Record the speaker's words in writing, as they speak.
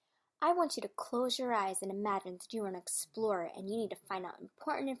I want you to close your eyes and imagine that you are an explorer and you need to find out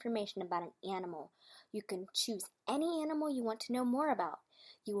important information about an animal. You can choose any animal you want to know more about.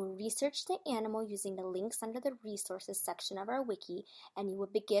 You will research the animal using the links under the resources section of our wiki, and you will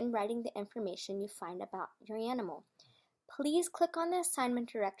begin writing the information you find about your animal. Please click on the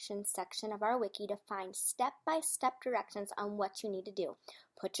assignment directions section of our wiki to find step-by-step directions on what you need to do.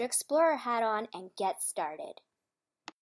 Put your explorer hat on and get started.